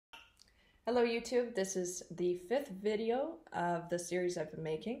Hello YouTube, this is the 5th video of the series I've been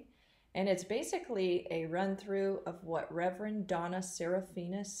making, and it's basically a run through of what Reverend Donna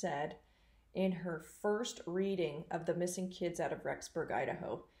Seraphina said in her first reading of the missing kids out of Rexburg,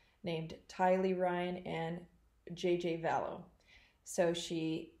 Idaho, named Tylee Ryan and JJ Vallow. So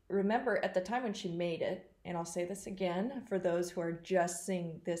remember at the time when she made it, and I'll say this again for those who are just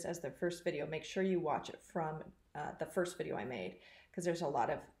seeing this as their first video, make sure you watch it from the first video I made, because there's a lot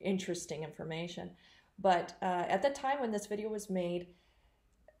of interesting information. But at the time when this video was made,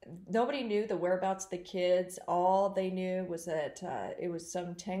 nobody knew the whereabouts of the kids. All they knew was that it was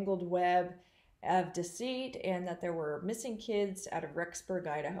some tangled web of deceit and that there were missing kids out of Rexburg,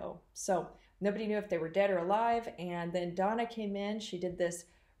 Idaho. So nobody knew if they were dead or alive. And then Donna came in, she did this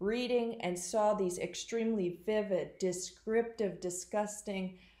reading and saw these extremely vivid, descriptive,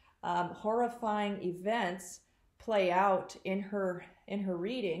 disgusting, horrifying events play out in her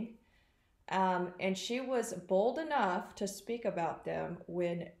reading, and she was bold enough to speak about them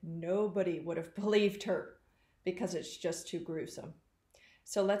when nobody would have believed her because it's just too gruesome.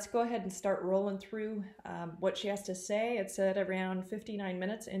 So let's go ahead and start rolling through what she has to say. It's at around 59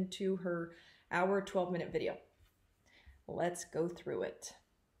 minutes into her hour 12-minute video. Let's go through it.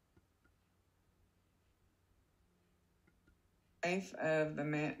 Life of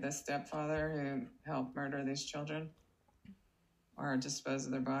the stepfather who helped murder these children or dispose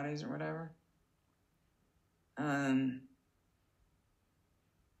of their bodies or whatever.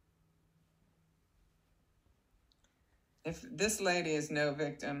 If this lady is no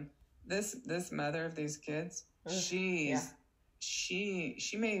victim, this mother of these kids, she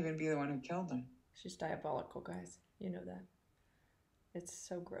may even be the one who killed them. She's diabolical, guys. You know that. It's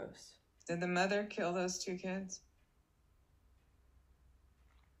so gross. Did the mother kill those two kids?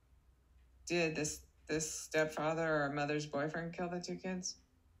 Did this stepfather or mother's boyfriend kill the two kids?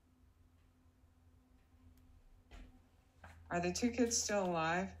 Are the two kids still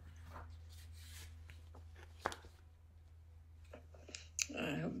alive?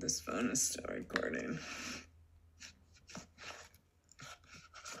 I hope this phone is still recording.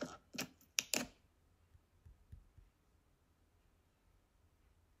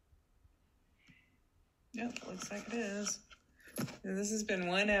 Yep, looks like it is. This has been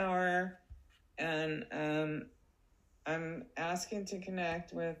 1 hour. And I'm asking to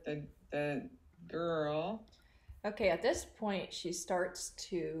connect with the girl. Okay, at this point, she starts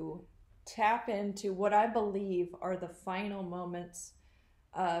to tap into what I believe are the final moments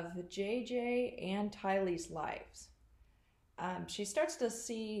of JJ and Tylee's lives. She starts to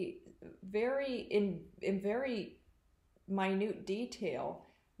see in very minute detail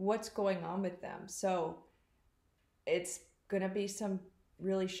what's going on with them. So it's going to be some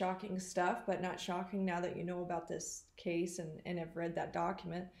really shocking stuff, but not shocking now that you know about this case and have read that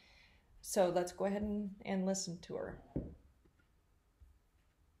document. So let's go ahead and listen to her.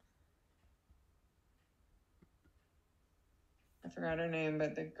 I forgot her name,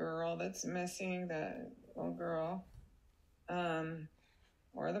 but the girl that's missing, that little girl,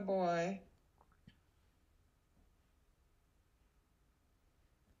 or the boy.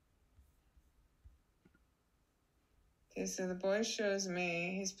 Okay, so the boy shows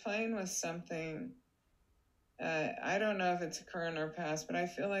me he's playing with something. I don't know if it's current or past, but I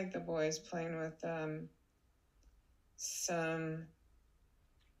feel like the boy is playing with some.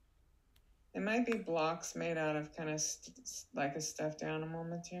 It might be blocks made out of kind of like a stuffed animal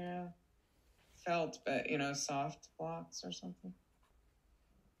material, felt, but soft blocks or something.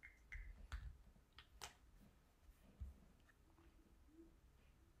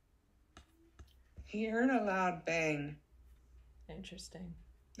 He heard a loud bang. Interesting.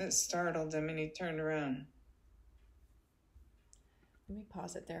 That startled him and he turned around. Let me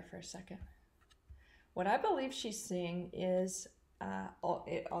pause it there for a second. What I believe she's seeing is,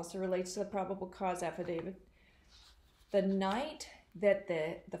 it also relates to the probable cause affidavit. The night that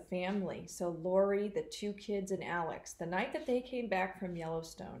the family, so Lori, the two kids, and Alex, the night that they came back from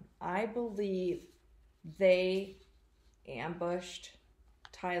Yellowstone, I believe they ambushed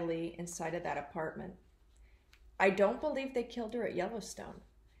Tylee inside of that apartment. I don't believe they killed her at Yellowstone.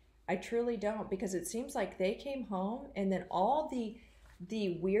 I truly don't, because it seems like they came home and then all the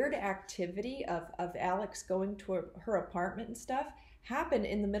weird activity of Alex going to her apartment and stuff happened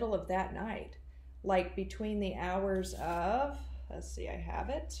in the middle of that night. Like between the hours of, let's see, I have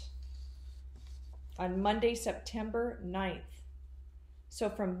it, on Monday, September 9th. So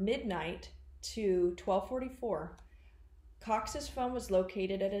from midnight to 12:44, Cox's phone was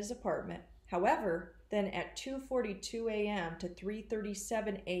located at his apartment. However, then at 2:42 a.m. to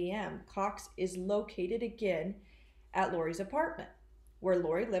 3:37 a.m., Cox is located again at Lori's apartment. where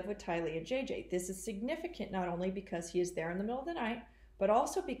Lori lived with Tylee and JJ. This is significant not only because he is there in the middle of the night, but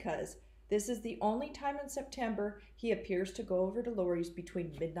also because this is the only time in September he appears to go over to Lori's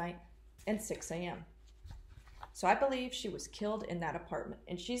between midnight and 6 a.m. So I believe she was killed in that apartment,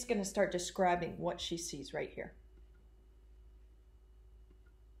 and she's going to start describing what she sees right here.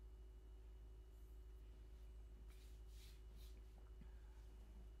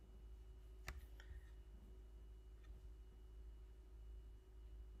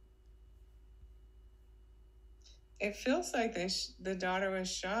 It feels like the daughter was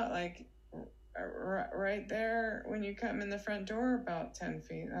shot like right there when you come in the front door, about 10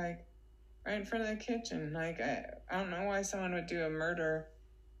 feet, like right in front of the kitchen. Like I don't know why someone would do a murder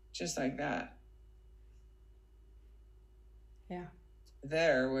just like that. Yeah.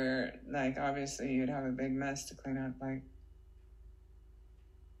 There, where like obviously you'd have a big mess to clean up, like,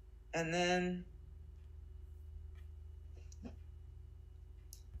 and then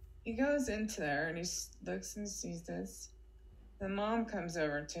he goes into there and he looks and sees this. The mom comes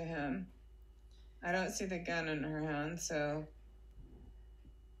over to him. I don't see the gun in her hand, so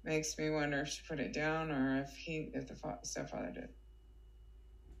makes me wonder if she put it down or if the stepfather did.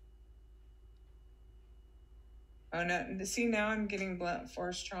 Oh no! See, now I'm getting blunt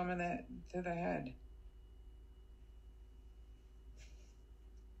force trauma to the head.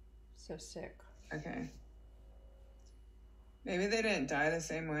 So sick. Okay. Maybe they didn't die the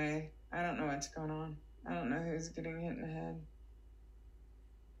same way. I don't know what's going on. I don't know who's getting hit in the head.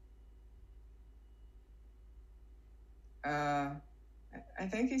 I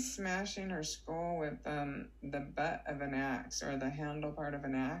think he's smashing her skull with the butt of an axe, or the handle part of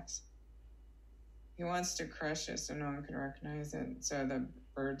an axe. He wants to crush it so no one can recognize it, so the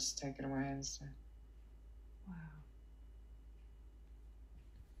birds take it away instead. Wow.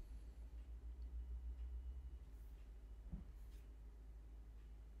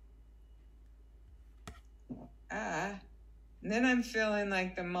 And then I'm feeling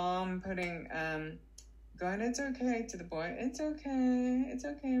like the mom putting, going, "It's okay," to the boy. "It's okay. It's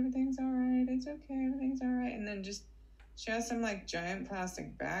okay. Everything's all right. It's okay. Everything's all right." And then just, she has some like giant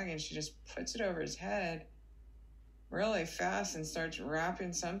plastic bag and she just puts it over his head really fast and starts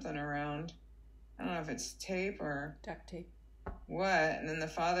wrapping something around. I don't know if it's tape or duct tape. What? And then the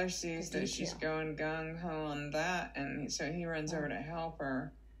father sees that she's going gung-ho on that, and so he runs over to help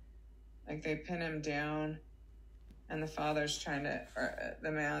her. Like they pin him down, and the father's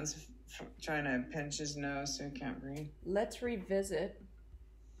the man's trying to pinch his nose so he can't breathe. Let's revisit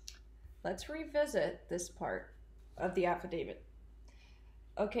this part of the affidavit.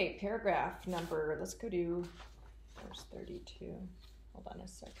 Okay, paragraph number, let's go to verse 32. Hold on a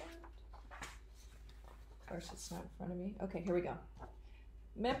second. Of course, it's not in front of me. Okay, here we go.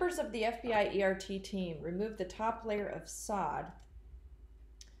 Members of the FBI ERT team removed the top layer of sod.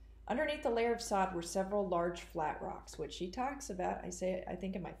 Underneath the layer of sod were several large flat rocks, which she talks about, I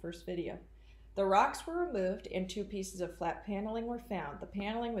think in my first video. The rocks were removed and 2 pieces of flat paneling were found. The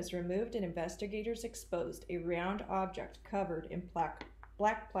paneling was removed and investigators exposed a round object covered in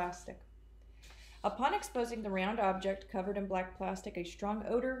black plastic. Upon exposing the round object covered in black plastic, a strong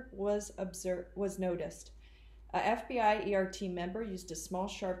odor was noticed. A FBI ERT member used a small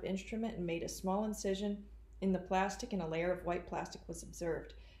sharp instrument and made a small incision in the plastic, and a layer of white plastic was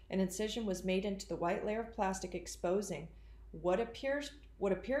observed. An incision was made into the white layer of plastic, exposing what appeared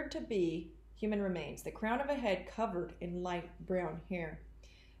to be human remains, the crown of a head covered in light brown hair.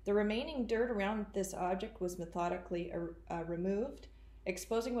 The remaining dirt around this object was methodically removed,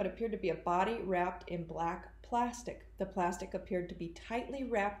 exposing what appeared to be a body wrapped in black plastic. The plastic appeared to be tightly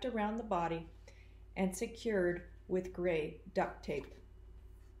wrapped around the body and secured with gray duct tape.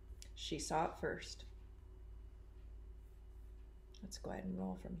 She saw it first. Let's go ahead and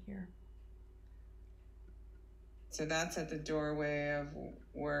roll from here. So that's at the doorway of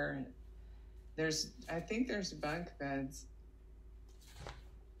where I think there's bunk beds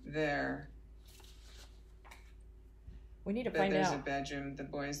there. We need to find out. There's a bedroom, the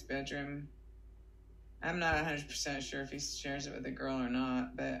boy's bedroom. I'm not 100% sure if he shares it with the girl or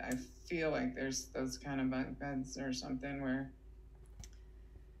not, but I feel like there's those kind of bunk beds or something where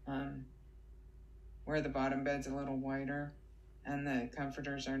the bottom bed's a little whiter and the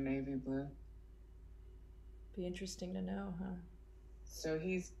comforters are navy blue. Be interesting to know, huh? So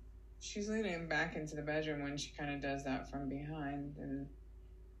she's leading him back into the bedroom when she kind of does that from behind, and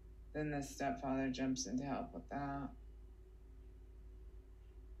then the stepfather jumps in to help with that.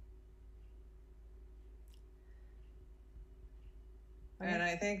 And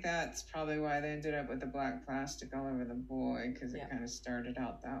I think that's probably why they ended up with the black plastic all over the boy, because it kind of started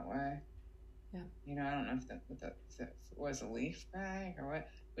out that way. Yeah. You know, I don't know if that was a leaf bag or what,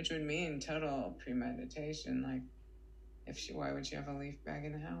 which would mean total premeditation. Like, why would she have a leaf bag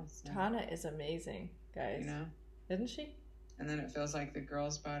in the house? Donna is amazing, guys. You know? Isn't she? And then it feels like the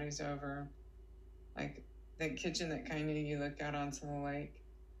girl's body's over. Like the kitchen that kind of you look out onto the lake.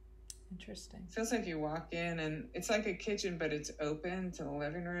 Interesting. It feels like you walk in and it's like a kitchen, but it's open to the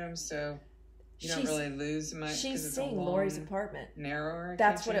living room, so you don't really lose much. She's seeing Lori's apartment. Narrower.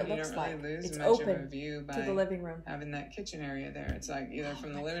 That's kitchen. what it looks like. Lose it's much open of a view by to the living room. Having that kitchen area there. It's like either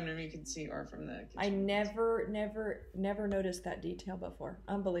from the living room you can see or from the kitchen. I never noticed that detail before.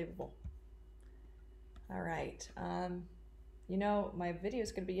 Unbelievable. All right. You know, my video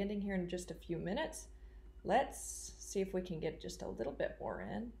is going to be ending here in just a few minutes. Let's see if we can get just a little bit more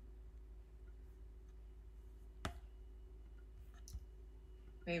in.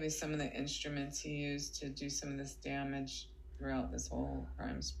 Maybe some of the instruments he used to do some of this damage throughout this whole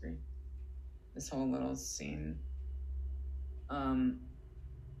crime spree. This whole little scene.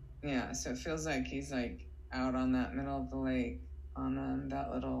 Yeah, so it feels like he's like out on that middle of the lake on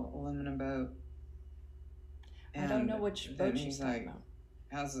that little aluminum boat. And I don't know which boat she's talking about.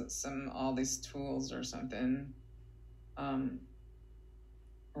 Has all these tools or something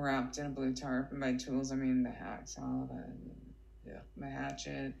wrapped in a blue tarp, and by tools I mean the hacksaw, the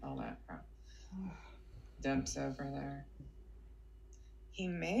hatchet, all that crap. Dumps over there. He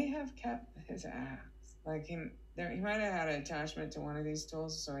may have kept his axe. Like he might have had an attachment to one of these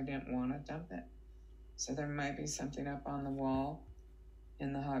tools, so he didn't want to dump it. So there might be something up on the wall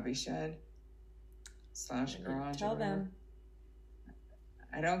in the hobby shed / garage. Tell them.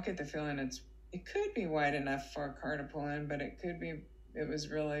 I don't get the feeling it could be wide enough for a car to pull in, but it was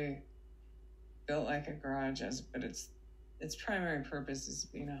really built like a garage, but its primary purpose is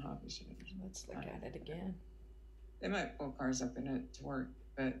being a hobby shed. Let's look at it again. They might pull cars up in it to work,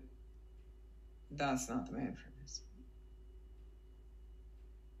 but that's not the main purpose.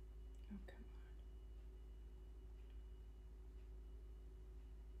 Oh, come on.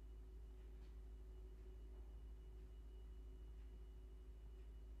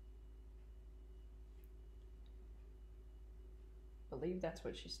 I believe that's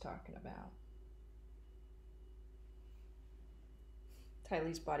what she's talking about.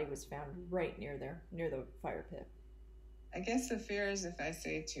 Tylee's body was found right near there, near the fire pit. I guess the fear is if I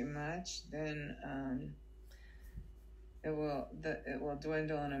say too much, then it will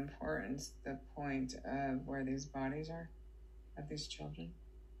dwindle in importance, the point of where these bodies are, of these children.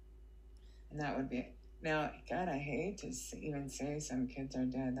 And that would be... Now, God, I hate to even say some kids are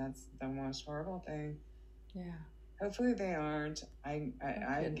dead. That's the most horrible thing. Yeah. Hopefully they aren't.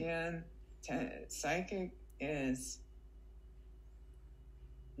 Psychic is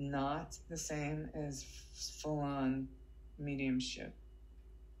not the same as full-on mediumship.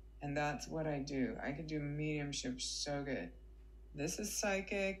 And that's what I do. I could do mediumship so good. This is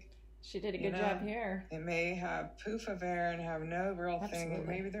psychic. She did a good job here. It may have poof of air and have no real Absolutely. thing.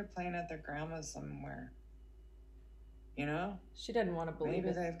 Maybe they're playing at their grandma's somewhere. You know? She doesn't want to believe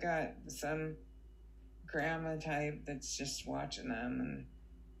it. Maybe they've got some grandma type that's just watching them.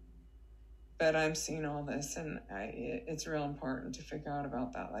 But I'm seeing all this, and it's real important to figure out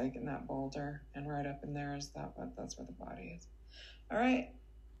about that lake and that boulder. And right up in there that's where the body is. All right.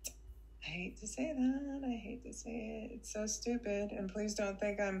 I hate to say that. I hate to say it. It's so stupid. And please don't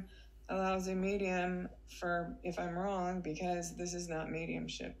think I'm a lousy medium if I'm wrong, because this is not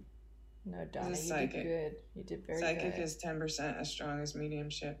mediumship. No, Donna, you did good. You did very good. Psychic is 10% as strong as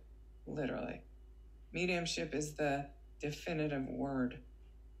mediumship, literally. Mediumship is the definitive word,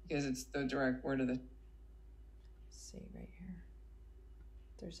 because it's the direct word of the... Let's see right here.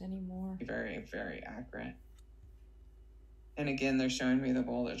 If there's any more. Very, very accurate. And again, they're showing me the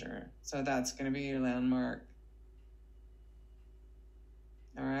boulders. So that's going to be your landmark.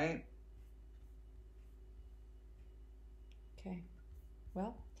 All right? Okay.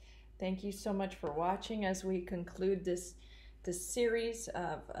 Well, thank you so much for watching as we conclude this series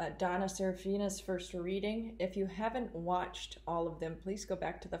of Donna Seraphina's first reading. If you haven't watched all of them, please go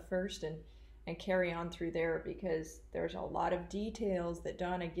back to the first and carry on through there, because there's a lot of details that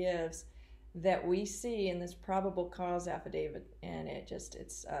Donna gives that we see in this probable cause affidavit, and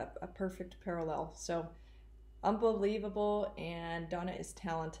it's a perfect parallel. So unbelievable, and Donna is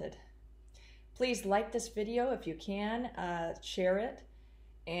talented. Please like this video if you can, share it,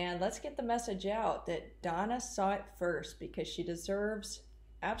 and let's get the message out that Donna saw it first, because she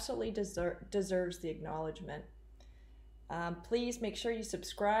absolutely deserves the acknowledgement. Please make sure you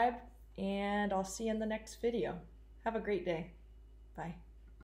subscribe, and I'll see you in the next video. Have a great day. Bye.